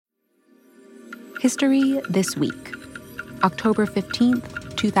History This Week, October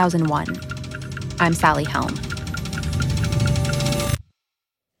 15th, 2001. I'm Sally Helm.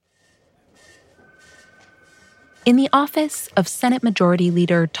 In the office of Senate Majority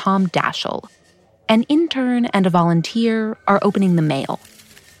Leader Tom Daschle, an intern and a volunteer are opening the mail.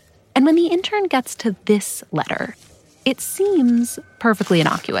 And when the intern gets to this letter, it seems perfectly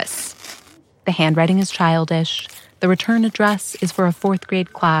innocuous. The handwriting is childish. The return address is for a fourth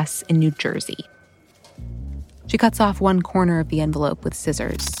grade class in New Jersey. She cuts off one corner of the envelope with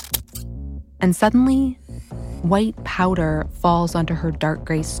scissors. And suddenly, white powder falls onto her dark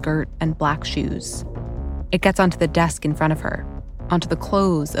gray skirt and black shoes. It gets onto the desk in front of her, onto the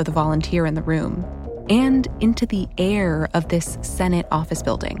clothes of the volunteer in the room, and into the air of this Senate office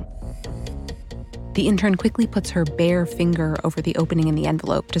building. The intern quickly puts her bare finger over the opening in the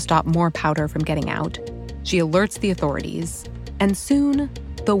envelope to stop more powder from getting out. She alerts the authorities, and soon,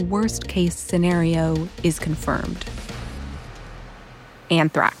 the worst-case scenario is confirmed.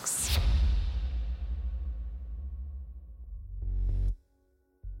 Anthrax.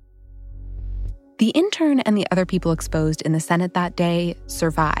 The intern and the other people exposed in the Senate that day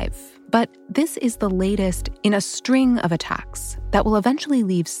survive, but this is the latest in a string of attacks that will eventually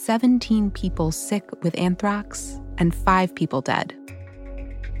leave 17 people sick with anthrax and 5 people dead.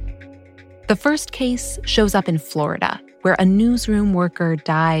 The first case shows up in Florida, where a newsroom worker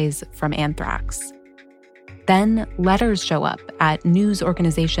dies from anthrax. Then letters show up at news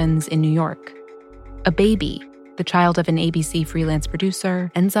organizations in New York. A baby, the child of an ABC freelance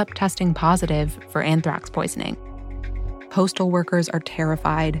producer, ends up testing positive for anthrax poisoning. Postal workers are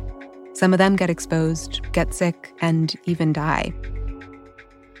terrified. Some of them get exposed, get sick, and even die.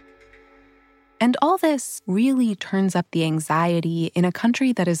 And all this really turns up the anxiety in a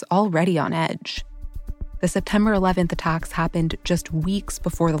country that is already on edge. The September 11th attacks happened just weeks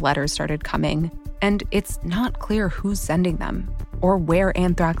before the letters started coming, and it's not clear who's sending them or where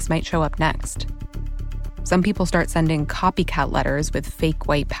anthrax might show up next. Some people start sending copycat letters with fake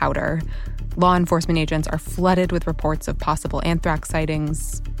white powder. Law enforcement agents are flooded with reports of possible anthrax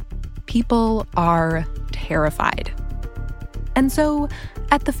sightings. People are terrified. And so,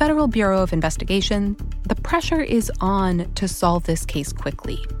 at the Federal Bureau of Investigation, the pressure is on to solve this case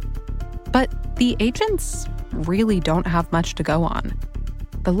quickly. But the agents really don't have much to go on.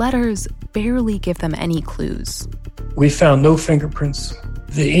 The letters barely give them any clues. We found no fingerprints.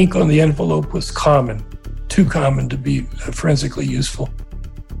 The ink on the envelope was common, too common to be forensically useful.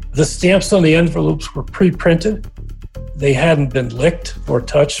 The stamps on the envelopes were pre-printed. They hadn't been licked or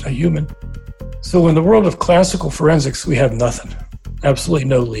touched a human. So in the world of classical forensics, we have nothing, absolutely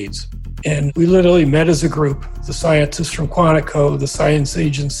no leads. And we literally met as a group, the scientists from Quantico, the science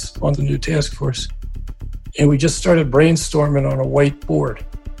agents on the new task force, and we just started brainstorming on a whiteboard.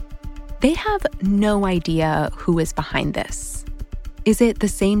 They have no idea who is behind this. Is it the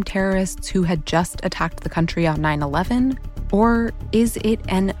same terrorists who had just attacked the country on 9/11? Or is it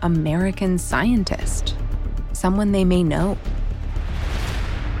an American scientist? Someone they may know?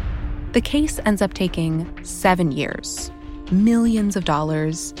 The case ends up taking 7 years, millions of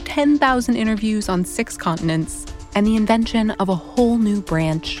dollars, 10,000 interviews on 6 continents, and the invention of a whole new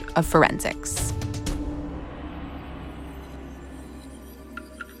branch of forensics.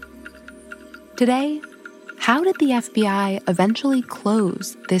 Today, how did the FBI eventually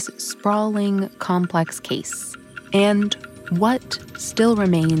close this sprawling, complex case? And what still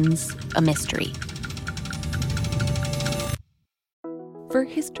remains a mystery? For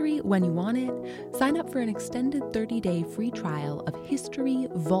History When You Want It, sign up for an extended 30-day free trial of History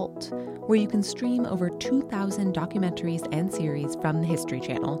Vault, where you can stream over 2,000 documentaries and series from the History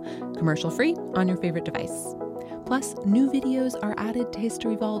Channel, commercial-free on your favorite device. Plus, new videos are added to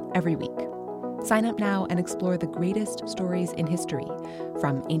History Vault every week. Sign up now and explore the greatest stories in history,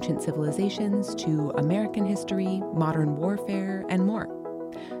 from ancient civilizations to American history, modern warfare, and more.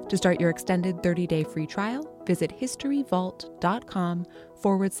 To start your extended 30-day free trial, visit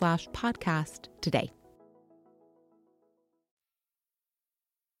historyvault.com/podcast today.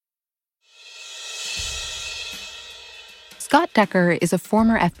 Scott Decker is a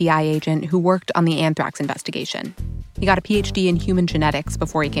former FBI agent who worked on the anthrax investigation. He got a PhD in human genetics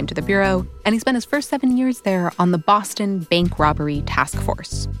before he came to the Bureau, and he spent his first 7 years there on the Boston Bank Robbery Task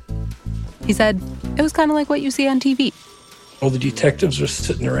Force. He said, it was kind of like what you see on TV. All the detectives are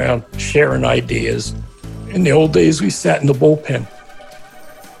sitting around sharing ideas. In the old days, we sat in the bullpen.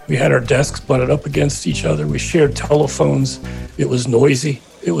 We had our desks butted up against each other. We shared telephones. It was noisy.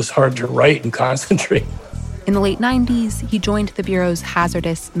 It was hard to write and concentrate. In the late 90s, he joined the Bureau's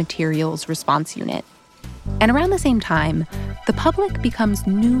Hazardous Materials Response Unit. And around the same time, the the public becomes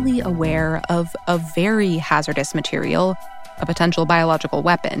newly aware of a very hazardous material, a potential biological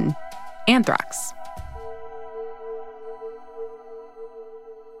weapon, anthrax.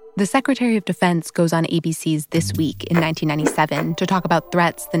 The Secretary of Defense goes on ABC's This Week in 1997 to talk about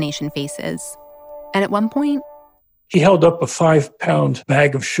threats the nation faces. And at one point, he held up a 5-pound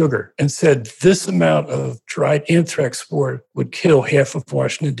bag of sugar and said this amount of dried anthrax spore would kill half of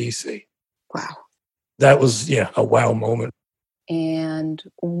Washington, D.C. Wow. That was, a wow moment. And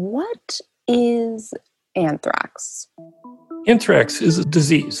what is anthrax? Anthrax is a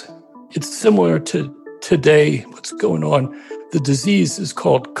disease. It's similar to today, what's going on. The disease is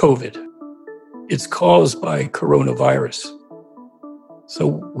called COVID. It's caused by coronavirus. So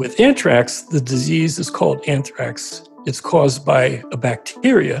with anthrax, the disease is called anthrax. It's caused by a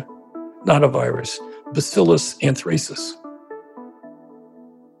bacteria, not a virus, Bacillus anthracis.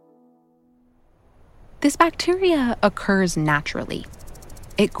 This bacteria occurs naturally.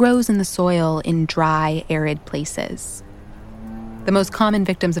 It grows in the soil in dry, arid places. The most common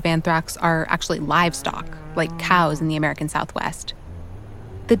victims of anthrax are actually livestock, like cows in the American Southwest.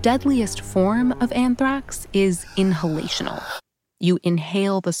 The deadliest form of anthrax is inhalational. You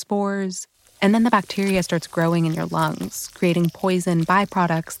inhale the spores, and then the bacteria starts growing in your lungs, creating poison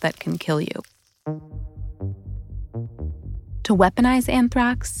byproducts that can kill you. To weaponize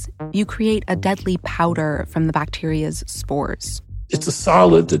anthrax, you create a deadly powder from the bacteria's spores. It's a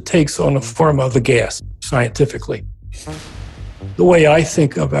solid that takes on the form of a gas, scientifically. The way I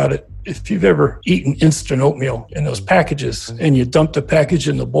think about it, if you've ever eaten instant oatmeal in those packages and you dump the package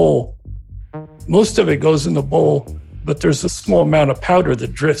in the bowl, most of it goes in the bowl, but there's a small amount of powder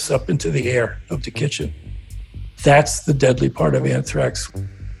that drifts up into the air of the kitchen. That's the deadly part of anthrax.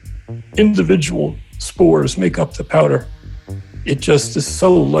 Individual spores make up the powder. It just is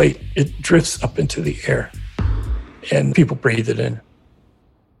so light, it drifts up into the air, and people breathe it in.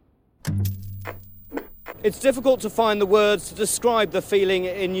 It's difficult to find the words to describe the feeling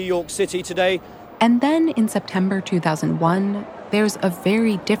in New York City today. And then in September 2001, there's a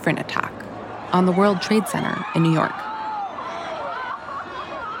very different attack on the World Trade Center in New York.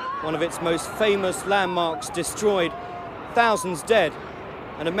 One of its most famous landmarks destroyed, thousands dead,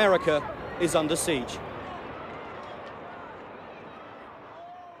 and America is under siege.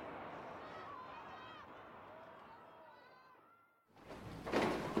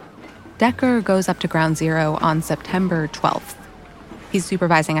 Decker goes up to Ground Zero on September 12th. He's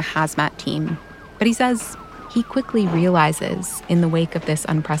supervising a hazmat team, but he says he quickly realizes in the wake of this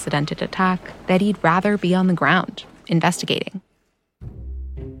unprecedented attack that he'd rather be on the ground, investigating.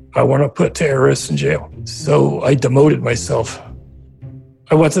 I want to put terrorists in jail, so I demoted myself.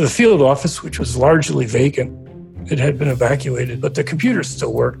 I went to the field office, which was largely vacant. It had been evacuated, but the computer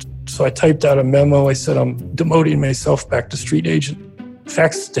still worked. So I typed out a memo. I said, I'm demoting myself back to street agent.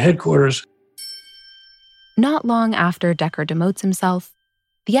 Faxed to headquarters. Not long after Decker demotes himself,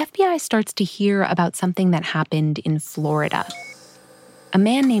 the FBI starts to hear about something that happened in Florida. A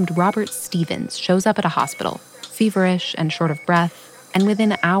man named Robert Stevens shows up at a hospital, feverish and short of breath, and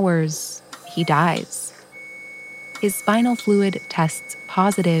within hours, he dies. His spinal fluid tests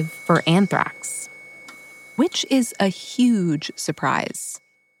positive for anthrax, which is a huge surprise.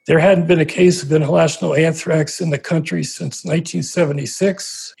 There hadn't been a case of inhalational anthrax in the country since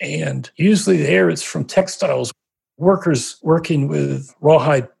 1976, and usually there it's from textiles, workers working with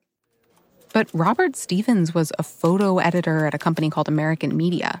rawhide. But Robert Stevens was a photo editor at a company called American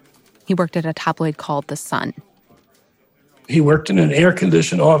Media. He worked at a tabloid called The Sun. He worked in an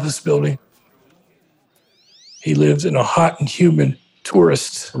air-conditioned office building. He lived in a hot and humid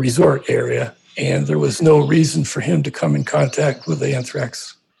tourist resort area, and there was no reason for him to come in contact with the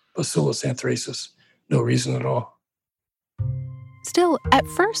anthrax. Bacillus anthracis. No reason at all. Still, at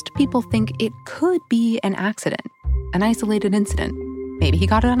first, people think it could be an accident, an isolated incident. Maybe he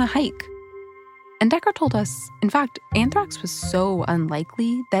got it on a hike. And Decker told us, in fact, anthrax was so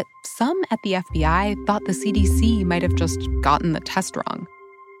unlikely that some at the FBI thought the CDC might have just gotten the test wrong.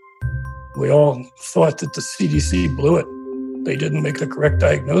 We all thought that the CDC blew it. They didn't make the correct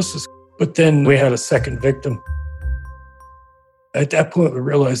diagnosis. But then we had a second victim. At that point, we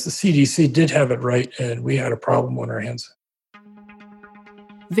realized the CDC did have it right, and we had a problem on our hands.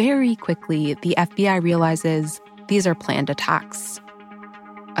 Very quickly, the FBI realizes these are planned attacks.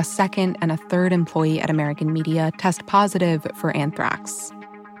 A second and a third employee at American Media test positive for anthrax.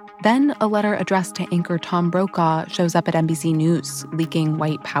 Then a letter addressed to anchor Tom Brokaw shows up at NBC News, leaking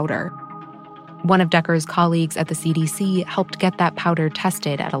white powder. One of Decker's colleagues at the CDC helped get that powder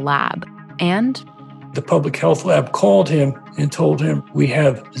tested at a lab. And the public health lab called him and told him, we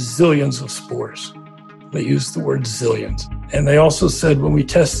have zillions of spores. They used the word zillions. And they also said when we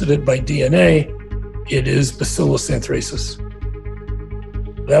tested it by DNA, it is Bacillus anthracis.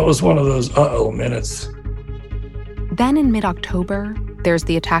 That was one of those uh-oh minutes. Then in mid-October, there's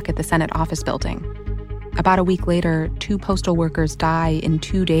the attack at the Senate office building. About a week later, 2 postal workers die in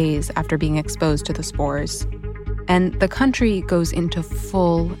 2 days after being exposed to the spores. And the country goes into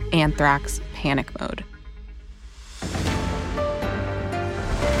full anthrax panic mode.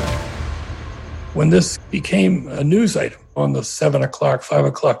 When this became a news item on the 7 o'clock, 5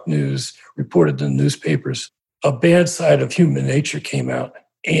 o'clock news, reported in the newspapers, a bad side of human nature came out.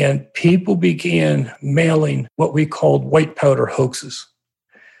 And people began mailing what we called white powder hoaxes.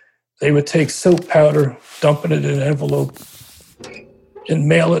 They would take soap powder, dump it in an envelope, and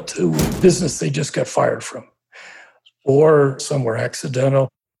mail it to a business they just got fired from. Or some were accidental.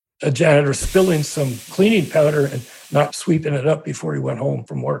 A janitor spilling some cleaning powder and not sweeping it up before he went home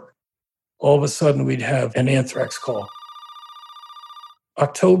from work. All of a sudden, we'd have an anthrax call.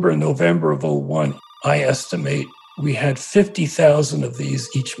 October and November of 2001, I estimate we had 50,000 of these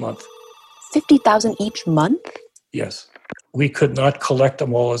each month. 50,000 each month? Yes. We could not collect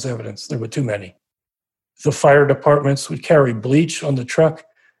them all as evidence. There were too many. The fire departments would carry bleach on the truck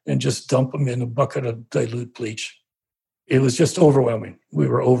and just dump them in a bucket of dilute bleach. It was just overwhelming. We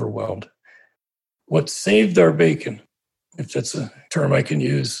were overwhelmed. What saved our bacon, if that's a term I can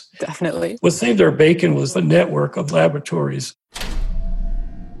use. Definitely. What saved our bacon was the network of laboratories.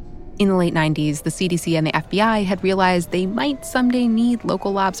 In the late 90s, the CDC and the FBI had realized they might someday need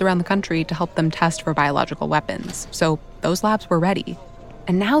local labs around the country to help them test for biological weapons. So those labs were ready.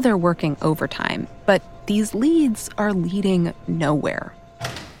 And now they're working overtime. But these leads are leading nowhere.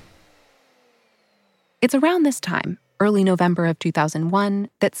 It's around this time, early November of 2001,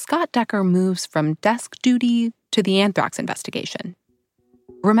 that Scott Decker moves from desk duty to the anthrax investigation.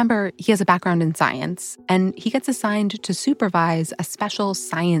 Remember, he has a background in science, and he gets assigned to supervise a special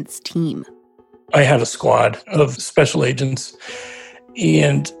science team. I had a squad of special agents,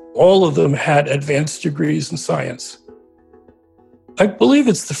 and all of them had advanced degrees in science. I believe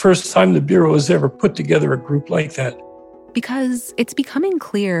it's the first time the Bureau has ever put together a group like that. Because it's becoming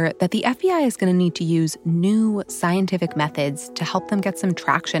clear that the FBI is going to need to use new scientific methods to help them get some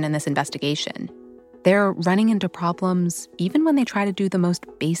traction in this investigation. They're running into problems even when they try to do the most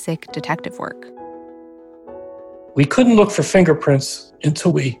basic detective work. We couldn't look for fingerprints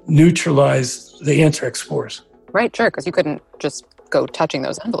until we neutralized the anthrax spores. Right, sure, because you couldn't just go touching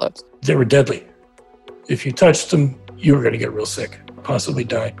those envelopes. They were deadly. If you touched them, you were going to get real sick, possibly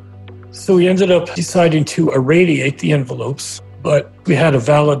die. So we ended up deciding to irradiate the envelopes, but we had to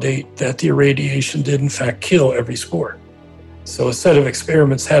validate that the irradiation did in fact kill every spore. So a set of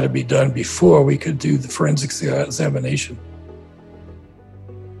experiments had to be done before we could do the forensics examination.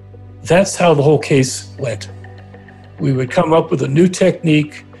 That's how the whole case went. We would come up with a new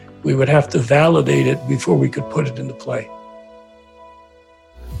technique. We would have to validate it before we could put it into play.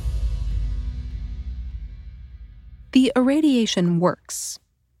 The irradiation works,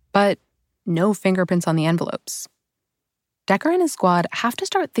 but no fingerprints on the envelopes. Decker and his squad have to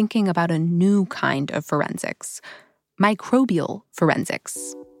start thinking about a new kind of forensics. Microbial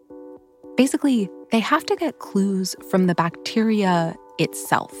forensics. Basically, they have to get clues from the bacteria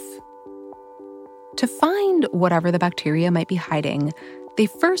itself. To find whatever the bacteria might be hiding, they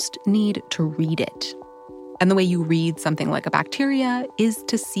first need to read it. And the way you read something like a bacteria is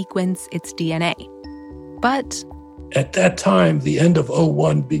to sequence its DNA. But at that time, the end of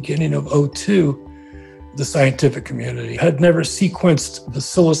 2001, beginning of 2002, the scientific community had never sequenced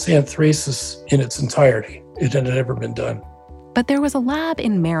Bacillus anthracis in its entirety. It had never been done. But there was a lab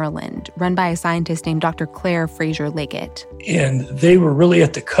in Maryland run by a scientist named Dr. Claire Fraser-Liggett. And they were really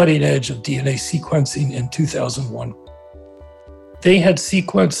at the cutting edge of DNA sequencing in 2001. They had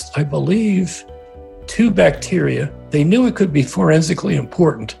sequenced, I believe, 2 bacteria. They knew it could be forensically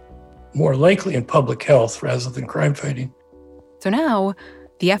important, more likely in public health rather than crime fighting. So now,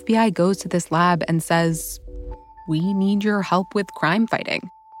 the FBI goes to this lab and says, "We need your help with crime fighting.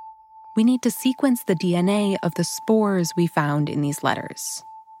 We need to sequence the DNA of the spores we found in these letters."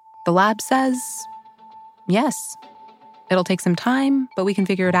 The lab says, yes, it'll take some time, but we can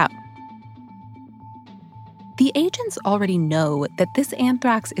figure it out. The agents already know that this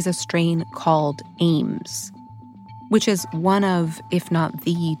anthrax is a strain called Ames, which is one of, if not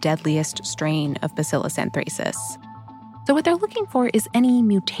the deadliest strain of Bacillus anthracis. So what they're looking for is any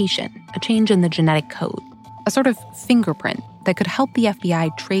mutation, a change in the genetic code, a sort of fingerprint that could help the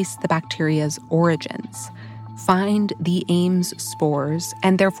FBI trace the bacteria's origins, find the Ames spores,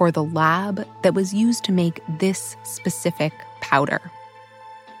 and therefore the lab that was used to make this specific powder.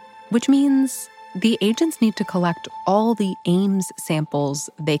 Which means the agents need to collect all the Ames samples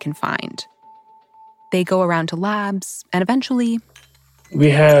they can find. They go around to labs, and eventually... We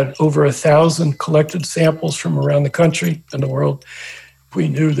had over 1,000 collected samples from around the country and the world. We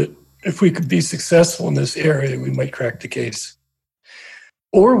knew that if we could be successful in this area, we might crack the case.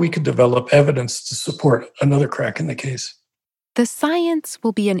 Or we could develop evidence to support another crack in the case. The science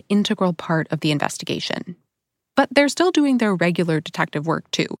will be an integral part of the investigation. But they're still doing their regular detective work,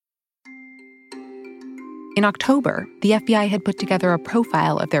 too. In October, the FBI had put together a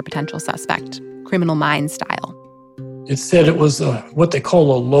profile of their potential suspect, Criminal Minds style. It said it was what they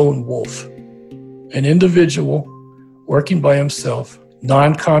call a lone wolf, an individual working by himself,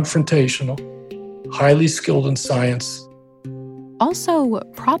 non-confrontational, highly skilled in science. Also,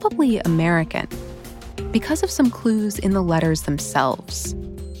 probably American, because of some clues in the letters themselves.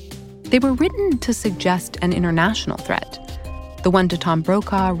 They were written to suggest an international threat. The one to Tom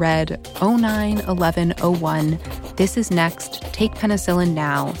Brokaw read, 09/11/01, this is next, take penicillin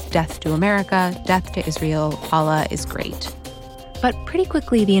now, death to America, death to Israel, Allah is great. But pretty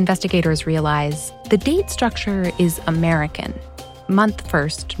quickly the investigators realize the date structure is American, month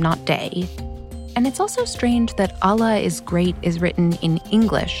first, not day. And it's also strange that Allah is great is written in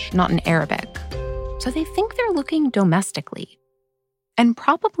English, not in Arabic. So they think they're looking domestically. And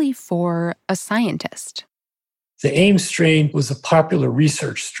probably for a scientist. The Ames strain was a popular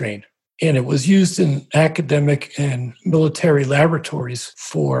research strain, and it was used in academic and military laboratories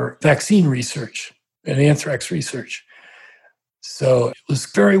for vaccine research and anthrax research. So it was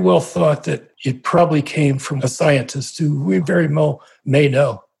very well thought that it probably came from a scientist who we very well may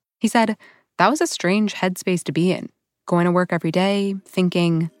know. He said, that was a strange headspace to be in. Going to work every day,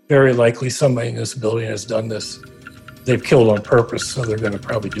 thinking... Very likely somebody in this building has done this. They've killed on purpose, so they're going to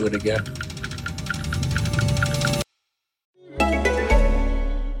probably do it again.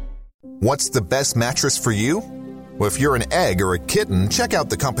 What's the best mattress for you? Well, if you're an egg or a kitten, check out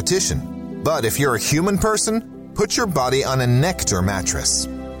the competition. But if you're a human person, put your body on a Nectar mattress.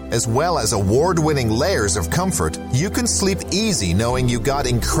 As well as award-winning layers of comfort, you can sleep easy knowing you got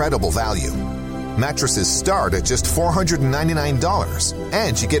incredible value. Mattresses start at just $499,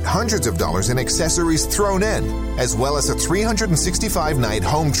 and you get hundreds of dollars in accessories thrown in, as well as a 365-night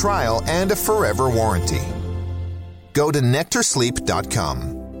home trial and a forever warranty. Go to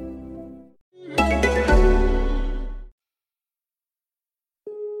nectarsleep.com.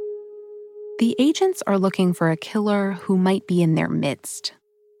 The agents are looking for a killer who might be in their midst.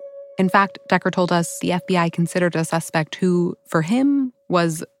 In fact, Decker told us the FBI considered a suspect who, for him,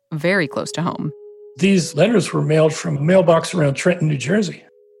 was very close to home. These letters were mailed from a mailbox around Trenton, New Jersey.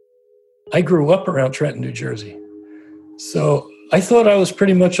 I grew up around Trenton, New Jersey. So I thought I was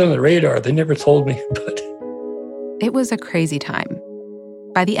pretty much on the radar. They never told me, but... It was a crazy time.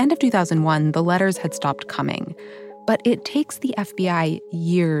 By the end of 2001, the letters had stopped coming. But it takes the FBI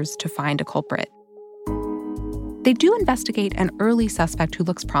years to find a culprit. They do investigate an early suspect who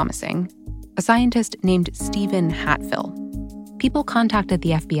looks promising, a scientist named Stephen Hatfill. People contacted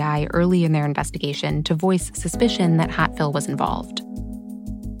the FBI early in their investigation to voice suspicion that Hatfill was involved.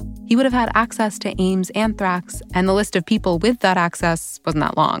 He would have had access to Ames anthrax, and the list of people with that access wasn't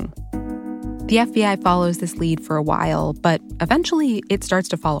that long. The FBI follows this lead for a while, but eventually it starts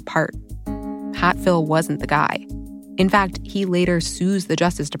to fall apart. Hatfill wasn't the guy. In fact, he later sues the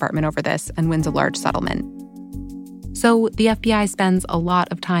Justice Department over this and wins a large settlement. So the FBI spends a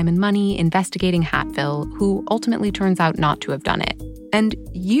lot of time and money investigating Hatfill, who ultimately turns out not to have done it. And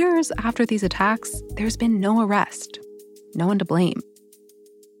years after these attacks, there's been no arrest, no one to blame.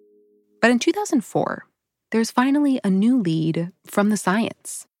 But in 2004, there's finally a new lead from the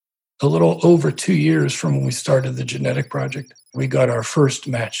science. A little over 2 years from when we started the genetic project, we got our first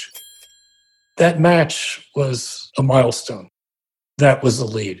match. That match was a milestone. That was the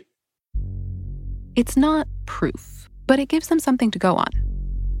lead. It's not proof, but it gives them something to go on.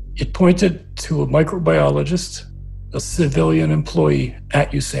 It pointed to a microbiologist, a civilian employee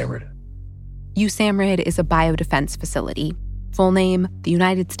at USAMRIID. USAMRIID is a biodefense facility. Full name, the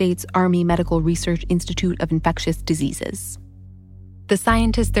United States Army Medical Research Institute of Infectious Diseases. The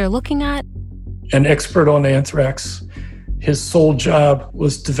scientist they're looking at? An expert on anthrax. His sole job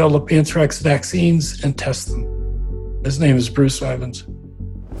was to develop anthrax vaccines and test them. His name is Bruce Ivins.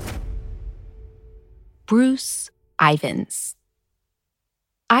 Bruce Ivins.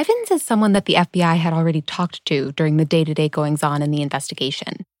 Ivins is someone that the FBI had already talked to during the day-to-day goings-on in the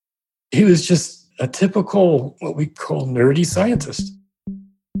investigation. He was just a typical, what we call nerdy scientist.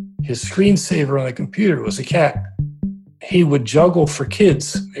 His screensaver on the computer was a cat. He would juggle for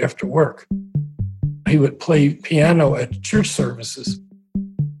kids after work. He would play piano at church services.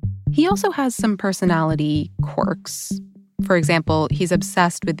 He also has some personality quirks. For example, he's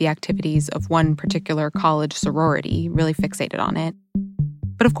obsessed with the activities of one particular college sorority, really fixated on it.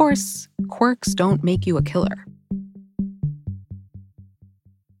 But of course, quirks don't make you a killer.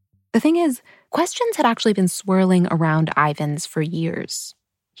 The thing is, questions had actually been swirling around Ivins for years.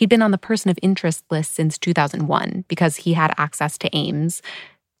 He'd been on the person of interest list since 2001 because he had access to Ames.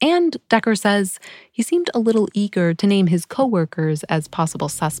 And, Decker says, he seemed a little eager to name his coworkers as possible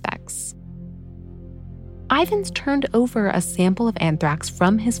suspects. Ivins turned over a sample of anthrax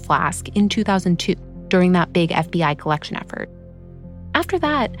from his flask in 2002 during that big FBI collection effort. After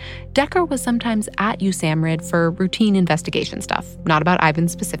that, Decker was sometimes at USAMRIID for routine investigation stuff, not about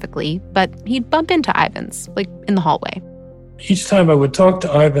Ivins specifically, but he'd bump into Ivins, like in the hallway. Each time I would talk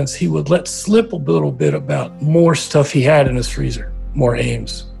to Ivins, he would let slip a little bit about more stuff he had in his freezer, more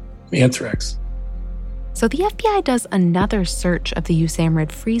Ames, anthrax. So the FBI does another search of the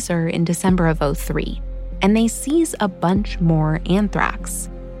USAMRIID freezer in December of 2003, and they seize a bunch more anthrax,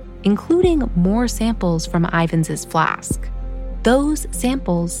 including more samples from Ivins' flask. Those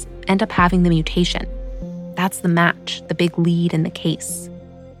samples end up having the mutation. That's the match, the big lead in the case.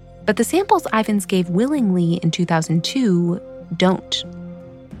 But the samples Ivins gave willingly in 2002 don't.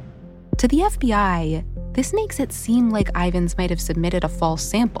 To the FBI, this makes it seem like Ivins might have submitted a false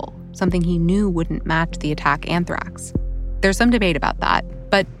sample, something he knew wouldn't match the attack anthrax. There's some debate about that,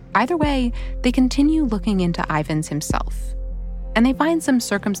 but either way, they continue looking into Ivins himself. And they find some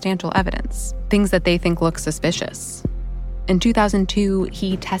circumstantial evidence, things that they think look suspicious. In 2002,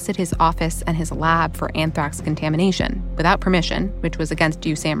 he tested his office and his lab for anthrax contamination without permission, which was against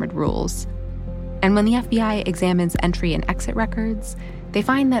USAMRIID rules. And when the FBI examines entry and exit records, they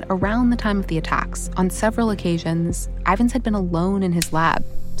find that around the time of the attacks, on several occasions, Ivins had been alone in his lab,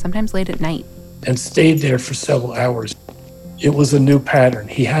 sometimes late at night. And stayed there for several hours. It was a new pattern.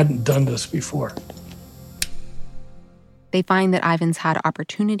 He hadn't done this before. They find that Ivins had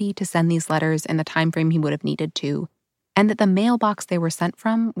opportunity to send these letters in the time frame he would have needed to, and that the mailbox they were sent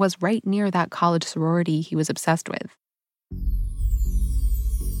from was right near that college sorority he was obsessed with.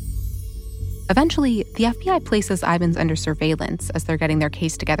 Eventually, the FBI places Ivins under surveillance as they're getting their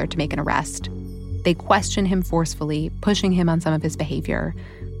case together to make an arrest. They question him forcefully, pushing him on some of his behavior.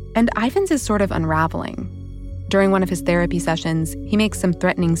 And Ivins is sort of unraveling. During one of his therapy sessions, he makes some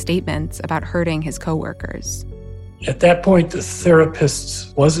threatening statements about hurting his coworkers. At that point, the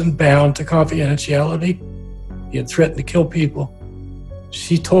therapist wasn't bound to confidentiality. He had threatened to kill people.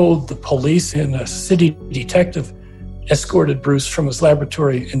 She told the police, and a city detective escorted Bruce from his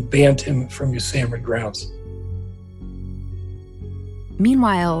laboratory and banned him from USAMRIID grounds.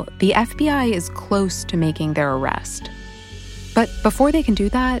 Meanwhile, the FBI is close to making their arrest. But before they can do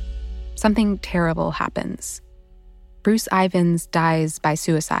that, something terrible happens. Bruce Ivins dies by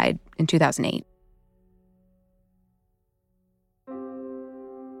suicide in 2008.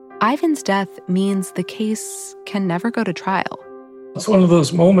 Ivins' death means the case can never go to trial. It's one of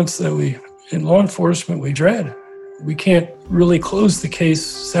those moments that in law enforcement, we dread. We can't really close the case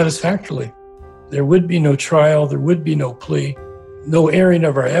satisfactorily. There would be no trial, there would be no plea, no airing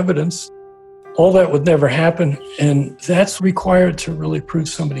of our evidence. All that would never happen, and that's required to really prove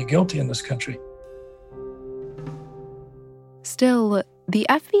somebody guilty in this country. Still, the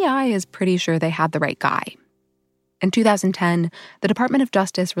FBI is pretty sure they had the right guy. In 2010, the Department of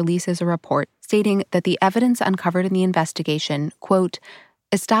Justice releases a report stating that the evidence uncovered in the investigation, quote,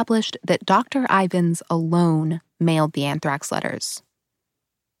 established that Dr. Ivins alone mailed the anthrax letters.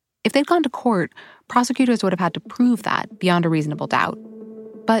 If they'd gone to court, prosecutors would have had to prove that beyond a reasonable doubt.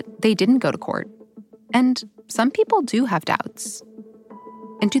 But they didn't go to court. And some people do have doubts.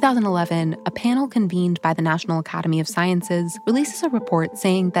 In 2011, a panel convened by the National Academy of Sciences releases a report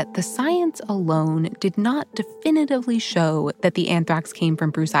saying that the science alone did not definitively show that the anthrax came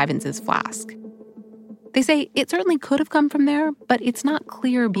from Bruce Ivins' flask. They say it certainly could have come from there, but it's not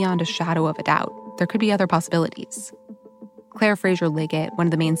clear beyond a shadow of a doubt. There could be other possibilities. Claire Fraser-Liggett, one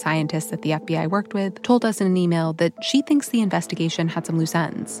of the main scientists that the FBI worked with, told us in an email that she thinks the investigation had some loose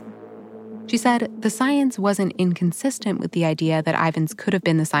ends. She said the science wasn't inconsistent with the idea that Ivins could have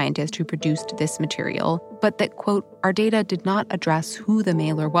been the scientist who produced this material, but that, quote, our data did not address who the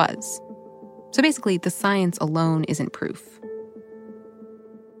mailer was. So basically, the science alone isn't proof.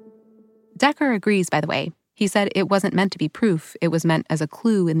 Decker agrees, by the way. He said it wasn't meant to be proof, it was meant as a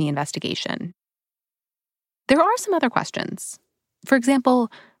clue in the investigation. There are some other questions. For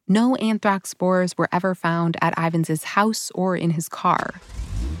example, no anthrax spores were ever found at Ivins' house or in his car.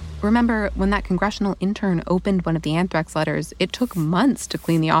 Remember, when that congressional intern opened one of the anthrax letters, it took months to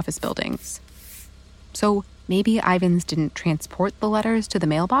clean the office buildings. So maybe Ivins didn't transport the letters to the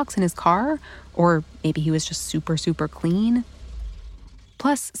mailbox in his car, or maybe he was just super, super clean.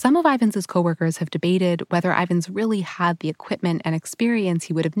 Plus, some of Ivins' coworkers have debated whether Ivins really had the equipment and experience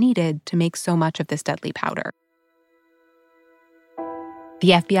he would have needed to make so much of this deadly powder.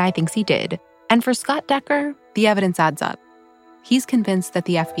 The FBI thinks he did, and for Scott Decker, the evidence adds up. He's convinced that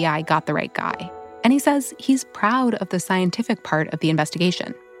the FBI got the right guy, and he says he's proud of the scientific part of the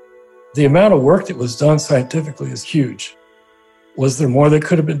investigation. The amount of work that was done scientifically is huge. Was there more that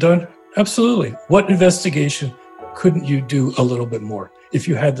could have been done? Absolutely. What investigation couldn't you do a little bit more if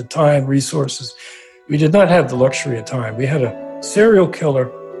you had the time, resources? We did not have the luxury of time. We had a serial killer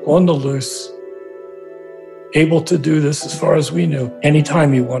on the loose, able to do this, as far as we knew,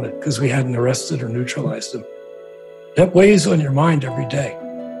 anytime he wanted, because we hadn't arrested or neutralized him. That weighs on your mind every day.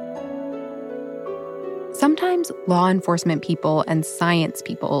 Sometimes law enforcement people and science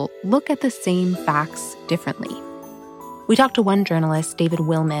people look at the same facts differently. We talked to one journalist, David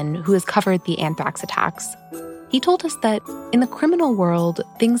Willman, who has covered the Anthrax attacks. He told us that in the criminal world,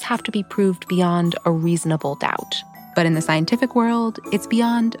 things have to be proved beyond a reasonable doubt. But in the scientific world, it's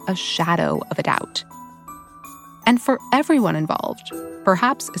beyond a shadow of a doubt. And for everyone involved,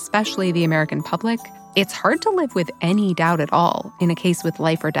 perhaps especially the American public, it's hard to live with any doubt at all in a case with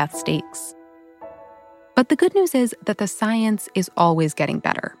life or death stakes. But the good news is that the science is always getting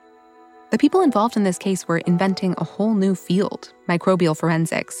better. The people involved in this case were inventing a whole new field, microbial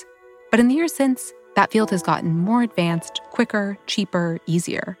forensics. But in the years since, that field has gotten more advanced, quicker, cheaper,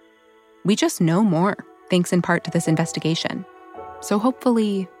 easier. We just know more, thanks in part to this investigation. So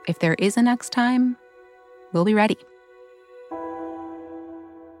hopefully, if there is a next time, we'll be ready.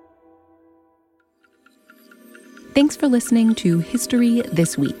 Thanks for listening to History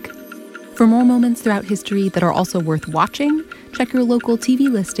This Week. For more moments throughout history that are also worth watching, check your local TV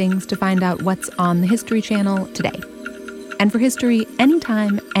listings to find out what's on the History Channel today. And for history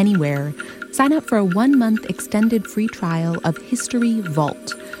anytime, anywhere, sign up for a 1-month extended free trial of History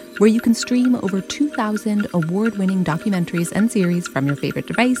Vault, where you can stream over 2,000 award-winning documentaries and series from your favorite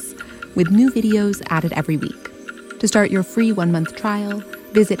device, with new videos added every week. To start your free 1-month trial,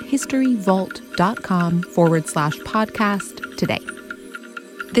 visit historyvault.com/podcast today.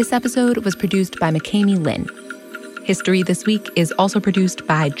 This episode was produced by McKamey Lynn. History This Week is also produced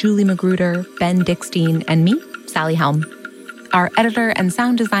by Julie Magruder, Ben Dickstein, and me, Sally Helm. Our editor and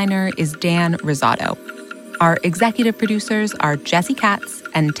sound designer is Dan Rosado. Our executive producers are Jesse Katz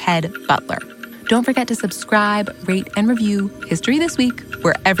and Ted Butler. Don't forget to subscribe, rate, and review History This Week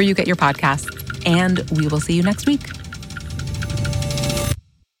wherever you get your podcasts. And we will see you next week.